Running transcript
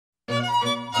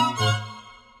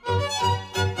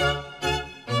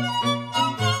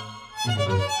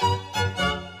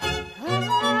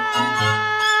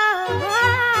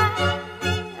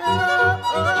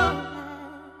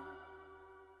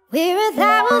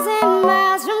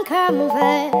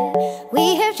comfort.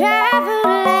 We have traveled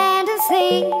land and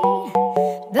sea,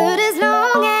 but as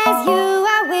long as you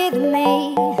are with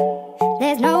me,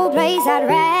 there's no place I'd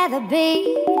rather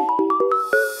be.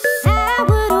 I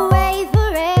would away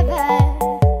forever,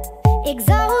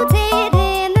 exulted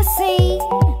in the sea.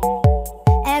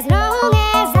 As long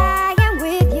as I am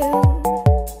with you,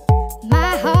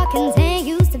 my heart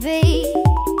continues to beat.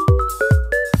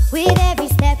 With every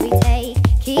step we take,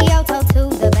 Kyoto to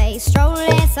the bay,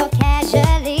 strolling so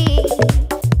casually.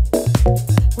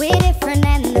 We're different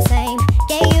and the same,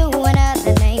 gave you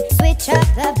another name, switch up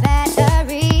the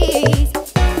batteries.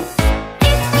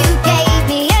 If you gave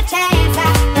me a chance,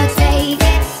 I would take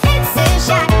it. It's a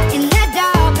shot in the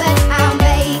dark, but I'll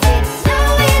make it.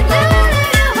 Knowing the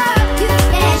little heart, you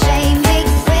can't shame me.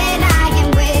 When I am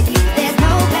with you, there's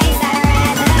no place I'd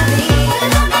rather be.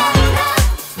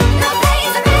 No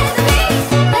place I'd rather be.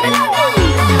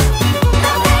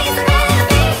 No place I'd rather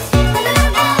be.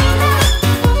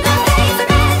 No place I'd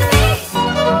rather be.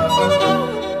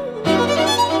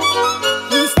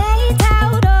 We set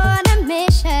out on a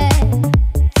mission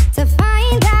to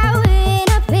find our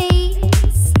inner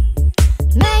peace,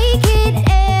 make it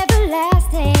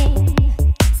everlasting,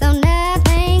 so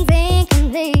nothing's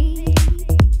incomplete.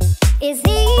 It's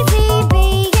easy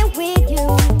being with you,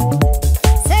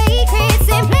 sacred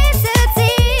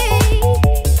simplicity.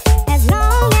 As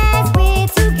long as we're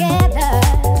together,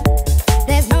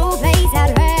 there's no place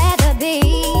I'd rather be.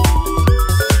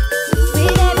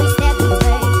 With every step we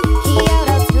take,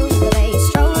 Kyoto to the bay,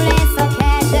 strolling so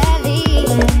casually.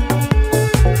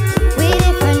 We're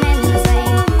different and the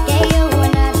same, gave you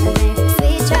another name,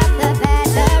 switch up the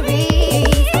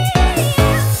batteries.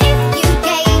 If you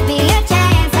gave me a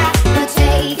chance, I would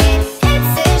take it.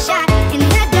 It's a shot in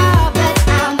the dark, but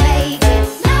I'll make it.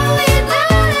 Knowing the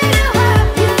little heart,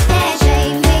 you can't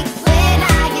shame me. When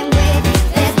I am with you,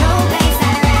 there's no place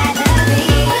I'd rather be.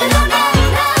 No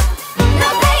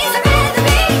place I'd rather be.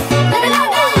 No place I'd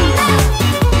rather be.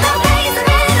 No place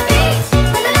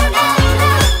I'd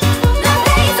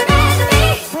rather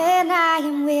be. When I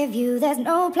am with you, there's no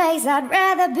place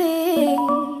I'd rather be.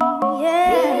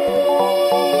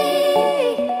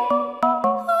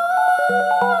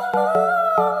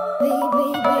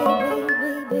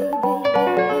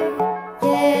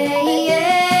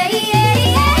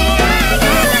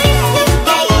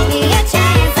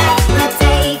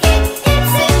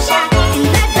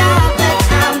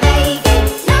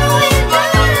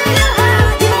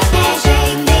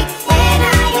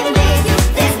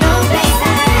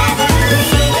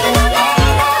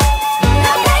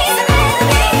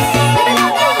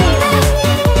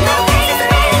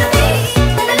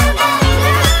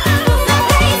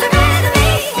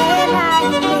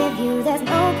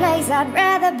 I'd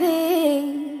rather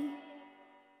be.